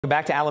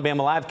Back to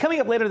Alabama Live. Coming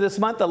up later this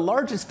month, the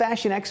largest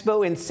fashion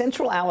expo in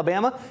central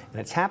Alabama,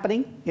 and it's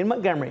happening in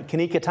Montgomery.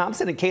 Koniqueka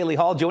Thompson and Kaylie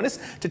Hall join us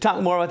to talk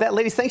more about that.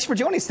 Ladies, thanks for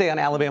joining us today on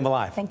Alabama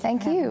Live.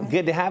 Thank you.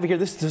 Good to have you here.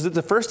 This is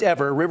the first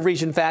ever River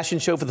Region Fashion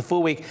Show for the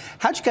full week.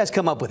 How'd you guys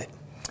come up with it?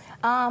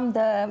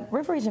 The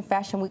River Region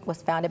Fashion Week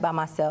was founded by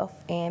myself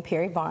and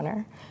Perry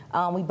Varner.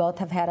 We both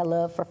have had a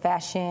love for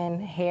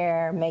fashion,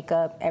 hair,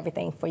 makeup,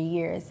 everything for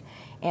years.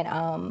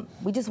 And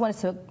we just wanted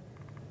to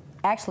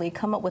actually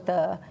come up with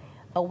a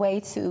way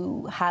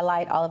to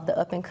highlight all of the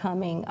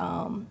up-and-coming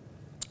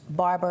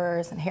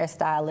barbers and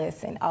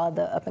hairstylists and all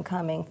the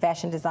up-and-coming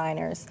fashion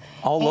designers.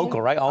 All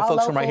local, right? All folks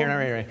local, from right here in our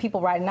area.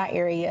 People right in our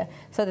area,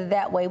 so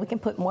that way we can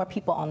put more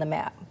people on the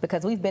map.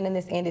 Because we've been in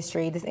this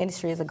industry. This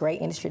industry is a great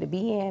industry to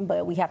be in,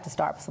 but we have to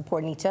start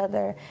supporting each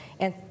other.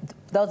 And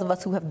those of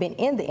us who have been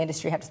in the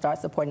industry have to start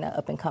supporting the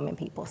up-and-coming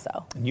people.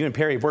 So. And you and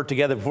Perry have worked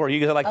together before.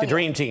 You guys are like the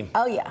dream team.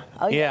 Oh yeah.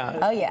 Oh yeah.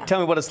 Oh yeah. Tell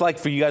me what it's like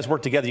for you guys to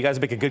work together. You guys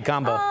make a good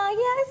combo.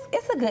 Yeah,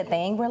 it's a good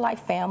thing. We're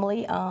like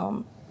family.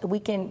 We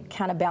can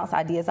kind of bounce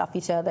ideas off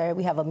each other.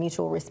 We have a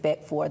mutual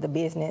respect for the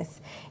business,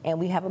 and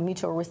we have a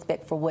mutual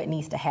respect for what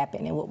needs to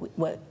happen and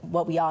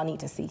what we all need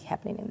to see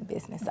happening in the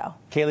business. So,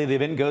 Kaylie, the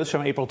event goes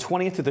from April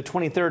 20th to the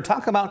 23rd.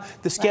 Talk about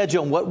the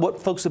schedule and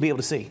what folks will be able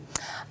to see.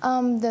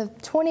 The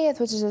 20th,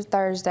 which is a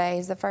Thursday,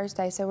 is the first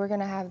day. So we're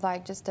going to have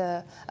like just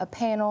a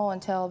panel and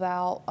tell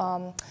about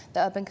the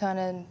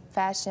up-and-coming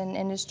fashion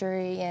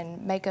industry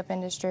and makeup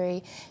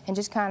industry, and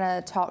just kind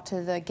of talk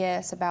to the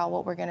guests about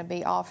what we're going to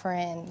be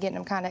offering, getting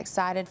them kind of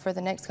excited for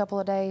the next couple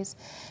of days.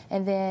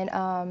 And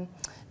then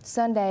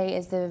Sunday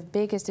is the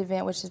biggest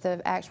event, which is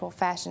the actual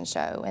fashion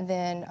show. And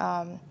then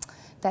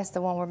that's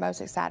the one we're most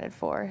excited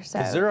for. So.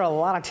 Is there a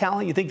lot of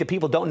talent you think that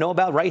people don't know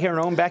about right here in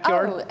our own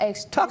backyard? Oh,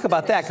 talk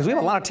about that, because we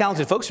have a lot of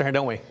talented folks around here,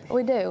 don't we?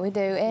 We do.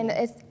 And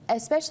it's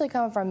especially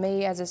coming from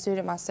me as a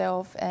student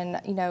myself, and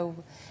you know,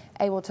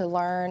 able to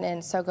learn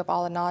and soak up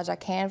all the knowledge I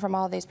can from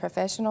all these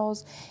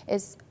professionals.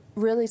 Is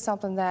really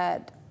something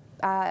that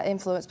I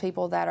influence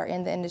people that are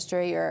in the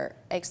industry or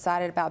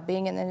excited about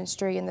being in the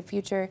industry in the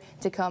future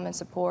to come and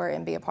support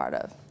and be a part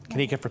of.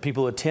 Koniqueka, for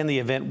people who attend the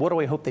event, what do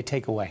we hope they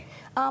take away?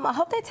 I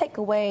hope they take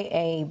away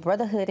a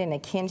brotherhood and a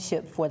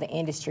kinship for the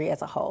industry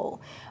as a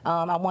whole.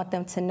 I want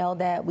them to know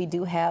that we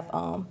do have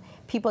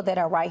people that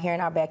are right here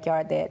in our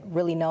backyard that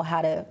really know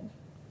how to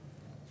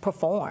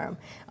perform.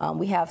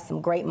 We have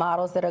some great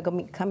models that are going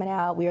to be coming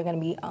out. We are going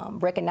to be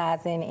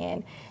recognizing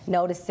and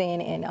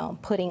noticing and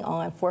putting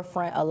on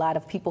forefront a lot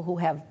of people who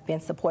have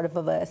been supportive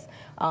of us.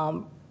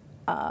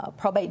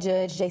 Probate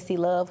Judge J.C.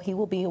 Love, he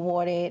will be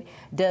awarded.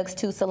 Doug's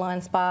 2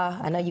 Salon Spa,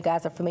 I know you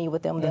guys are familiar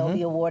with them. They'll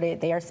be awarded.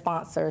 They are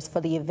sponsors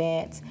for the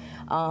event.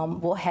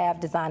 We'll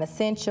have Design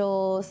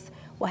Essentials.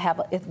 We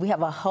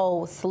have a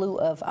whole slew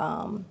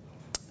of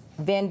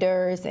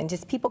vendors and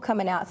just people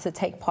coming out to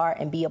take part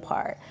and be a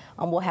part.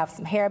 We'll have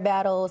some hair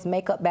battles,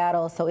 makeup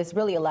battles, so it's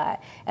really a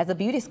lot. As a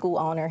beauty school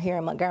owner here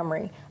in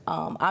Montgomery,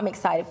 I'm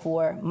excited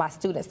for my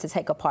students to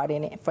take a part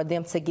in it, for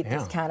them to get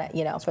this kind of,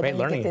 you know, for them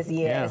to get this,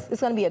 it's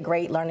going to be a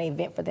great learning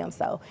event for them,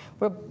 so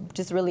we're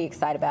just really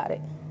excited about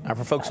it. Now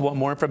for folks who want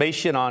more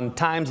information on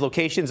times,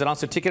 locations, and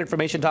also ticket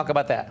information, talk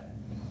about that.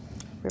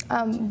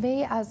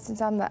 Since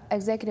I'm the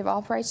executive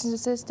operations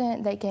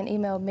assistant, they can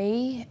email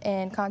me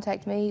and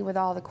contact me with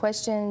all the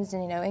questions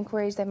and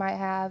inquiries they might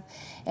have,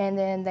 and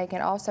then they can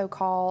also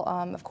call,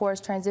 of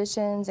course,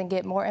 Transitions and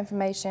get more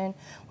information,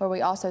 where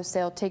we also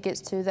sell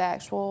tickets to the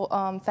actual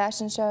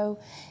fashion show,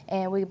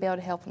 and we'll be able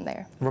to help them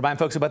there. Remind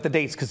folks about the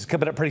dates, because it's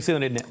coming up pretty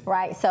soon, isn't it?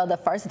 Right. So the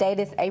first date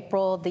is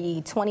April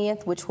the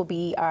 20th, which will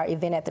be our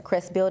event at the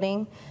Crest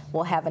Building.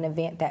 We'll have an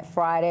event that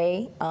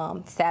Friday,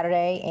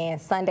 Saturday,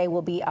 and Sunday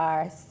will be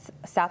our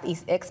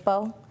Southeast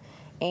Expo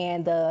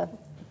and the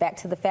Back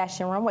to the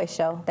Fashion Runway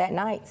show that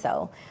night.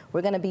 So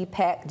we're going to be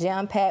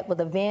jam-packed with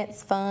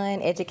events,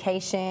 fun,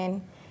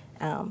 education,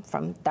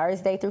 from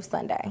Thursday through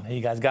Sunday.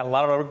 You guys got a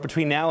lot of work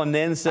between now and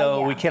then,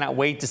 so we cannot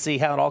wait to see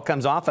how it all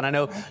comes off. And I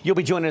know you'll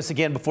be joining us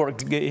again before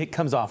it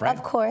comes off, right?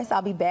 Of course,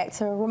 I'll be back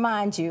to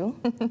remind you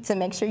to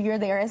make sure you're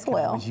there as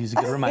well. Always use a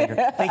good reminder.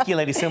 Thank you,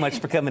 ladies, so much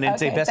for coming in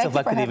today. Best of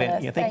luck with the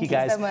event. Thank you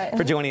guys so much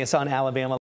for joining us on Alabama.